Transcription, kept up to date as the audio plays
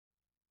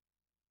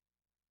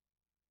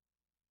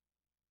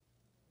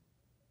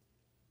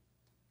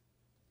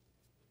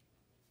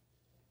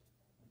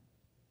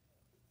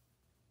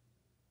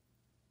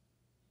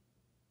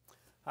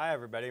Hi,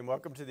 everybody, and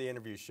welcome to the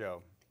interview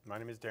show. My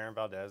name is Darin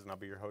Valdez, and I'll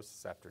be your host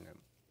this afternoon.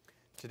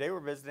 Today, we're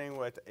visiting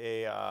with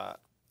a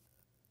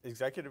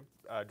executive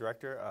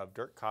director of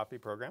Dirt Coffee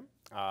program.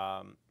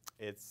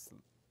 It's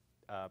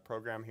a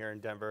program here in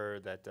Denver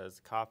that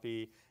does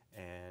coffee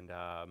and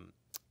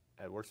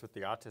it works with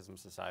the Autism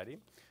Society.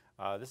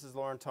 This is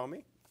Lauren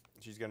Thome.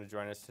 She's going to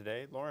join us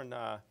today. Lauren,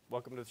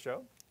 welcome to the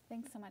show.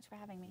 Thanks so much for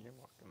having me. You're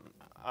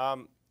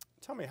welcome.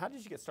 Tell me, how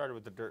did you get started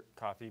with the Dirt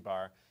Coffee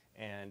Bar,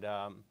 and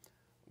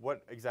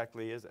what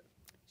exactly is it?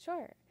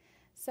 Sure.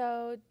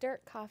 So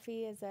Dirt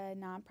Coffee is a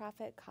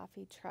nonprofit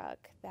coffee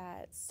truck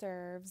that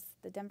serves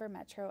the Denver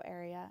metro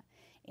area,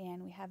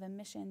 and we have a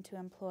mission to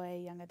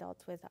employ young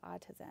adults with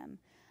autism.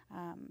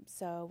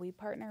 So we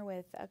partner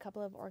with a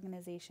couple of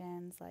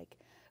organizations like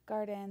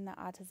Garden, the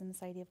Autism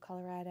Society of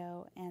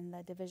Colorado, and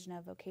the Division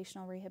of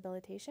Vocational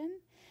Rehabilitation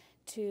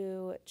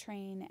to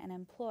train and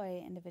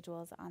employ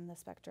individuals on the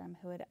spectrum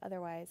who would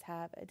otherwise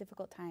have a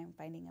difficult time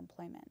finding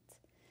employment.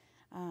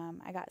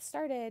 I got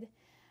started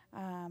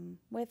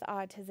with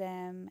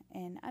autism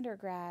in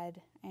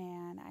undergrad,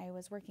 and I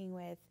was working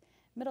with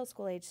middle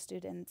school age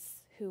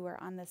students who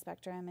were on the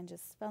spectrum and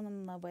just fell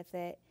in love with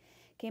it.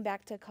 Came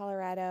back to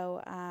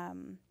Colorado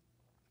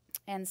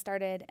and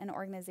started an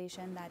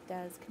organization that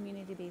does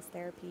community-based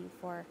therapy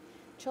for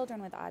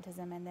children with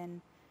autism, and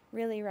then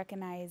really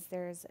recognized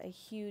there's a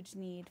huge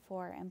need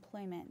for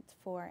employment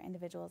for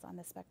individuals on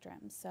the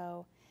spectrum.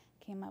 So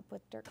came up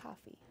with Dirt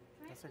Coffee.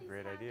 That's a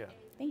great idea.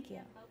 Thank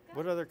you.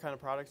 What other kind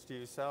of products do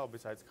you sell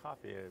besides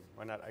coffee?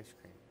 Why not ice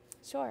cream?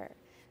 Sure.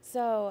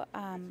 So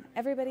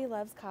everybody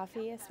loves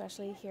coffee,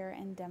 especially here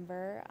in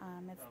Denver.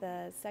 It's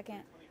the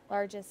second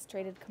largest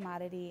traded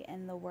commodity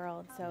in the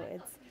world, so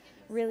it's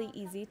really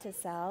easy to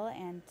sell,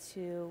 and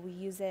we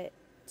use it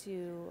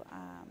to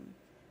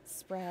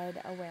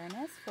spread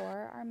awareness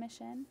for our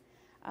mission.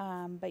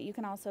 But you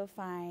can also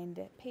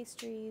find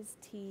pastries,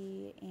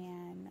 tea,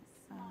 and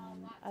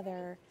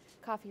other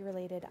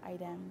coffee-related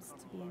items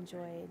to be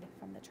enjoyed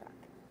from the truck.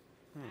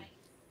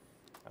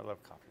 I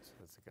love coffee, so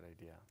that's a good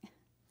idea.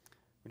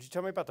 Would you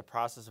tell me about the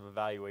process of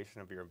evaluation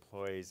of your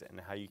employees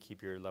and how you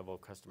keep your level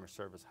of customer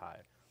service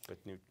high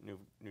with new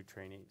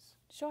trainees?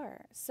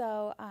 Sure.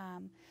 So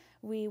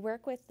we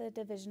work with the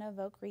Division of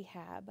Voc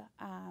Rehab,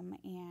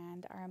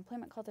 and our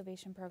employment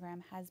cultivation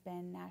program has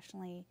been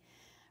nationally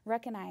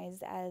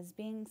recognized as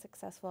being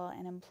successful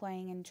in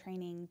employing and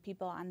training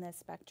people on this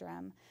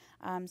spectrum.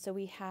 So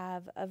we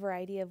have a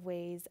variety of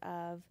ways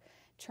of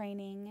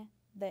training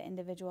the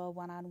individual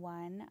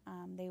one-on-one.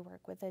 They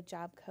work with a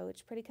job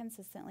coach pretty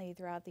consistently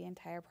throughout the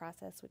entire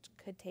process, which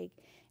could take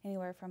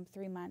anywhere from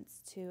 3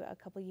 months to a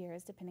couple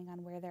years, depending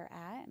on where they're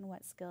at and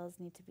what skills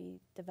need to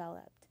be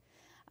developed.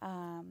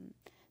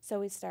 So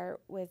we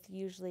start with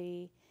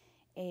usually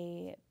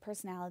a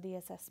personality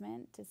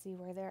assessment to see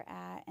where they're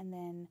at, and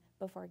then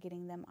before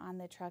getting them on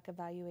the truck,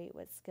 evaluate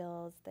what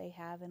skills they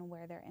have and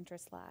where their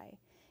interests lie,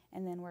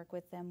 and then work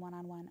with them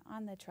one-on-one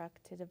on the truck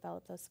to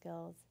develop those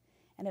skills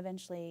and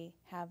eventually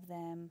have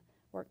them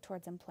work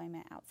towards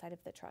employment outside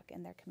of the truck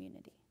in their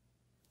community.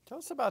 Tell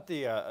us about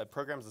the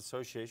program's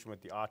association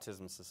with the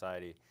Autism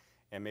Society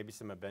and maybe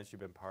some events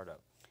you've been part of.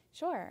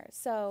 Sure.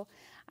 So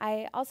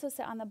I also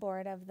sit on the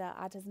board of the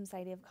Autism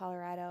Society of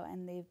Colorado,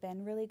 and they've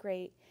been really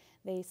great.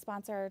 They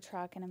sponsor our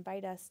truck and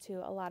invite us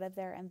to a lot of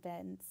their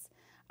events,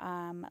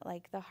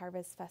 like the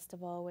Harvest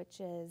Festival, which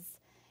is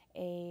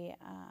a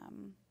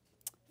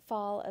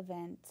fall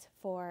event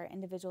for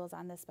individuals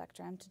on the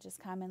spectrum to just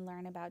come and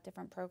learn about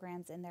different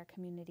programs in their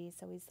community.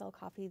 So we sell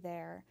coffee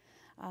there.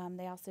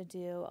 They also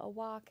do a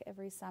walk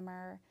every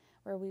summer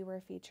where we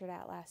were featured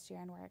at last year,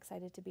 and we're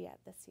excited to be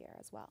at this year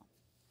as well.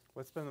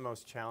 What's been the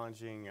most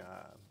challenging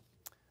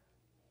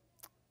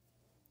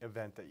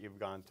event that you've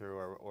gone through,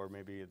 or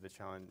maybe the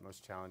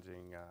most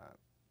challenging,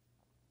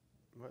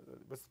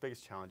 what's the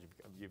biggest challenge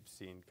you've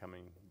seen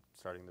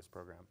starting this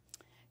program?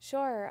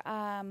 Sure.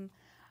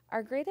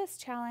 Our greatest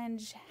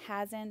challenge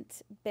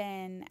hasn't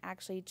been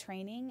actually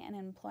training and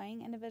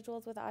employing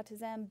individuals with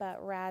autism,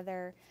 but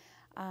rather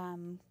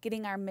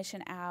getting our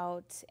mission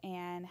out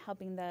and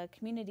helping the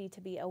community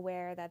to be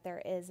aware that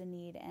there is a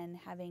need and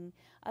having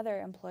other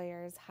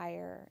employers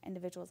hire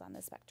individuals on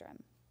the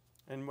spectrum.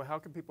 And how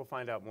can people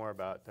find out more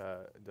about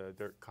the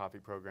Dirt Coffee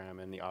program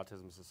and the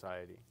Autism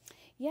Society?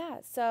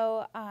 Yeah,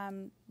 so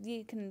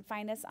you can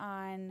find us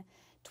on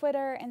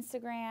Twitter,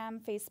 Instagram,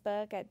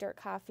 Facebook at Dirt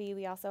Coffee.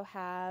 We also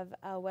have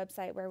a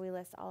website where we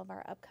list all of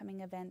our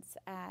upcoming events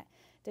at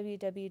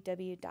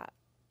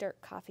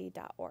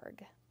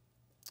www.dirtcoffee.org.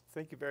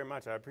 Thank you very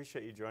much. I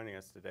appreciate you joining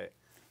us today.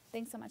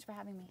 Thanks so much for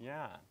having me.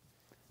 Yeah.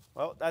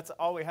 Well, that's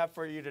all we have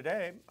for you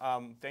today.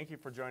 Thank you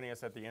for joining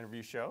us at the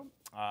interview show.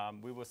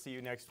 We will see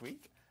you next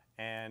week.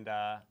 And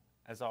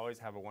as always,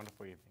 have a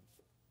wonderful evening.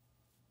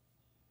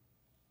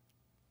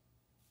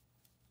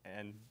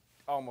 And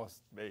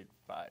almost made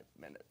 5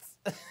 minutes.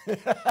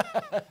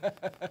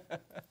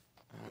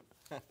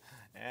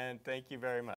 And thank you very much.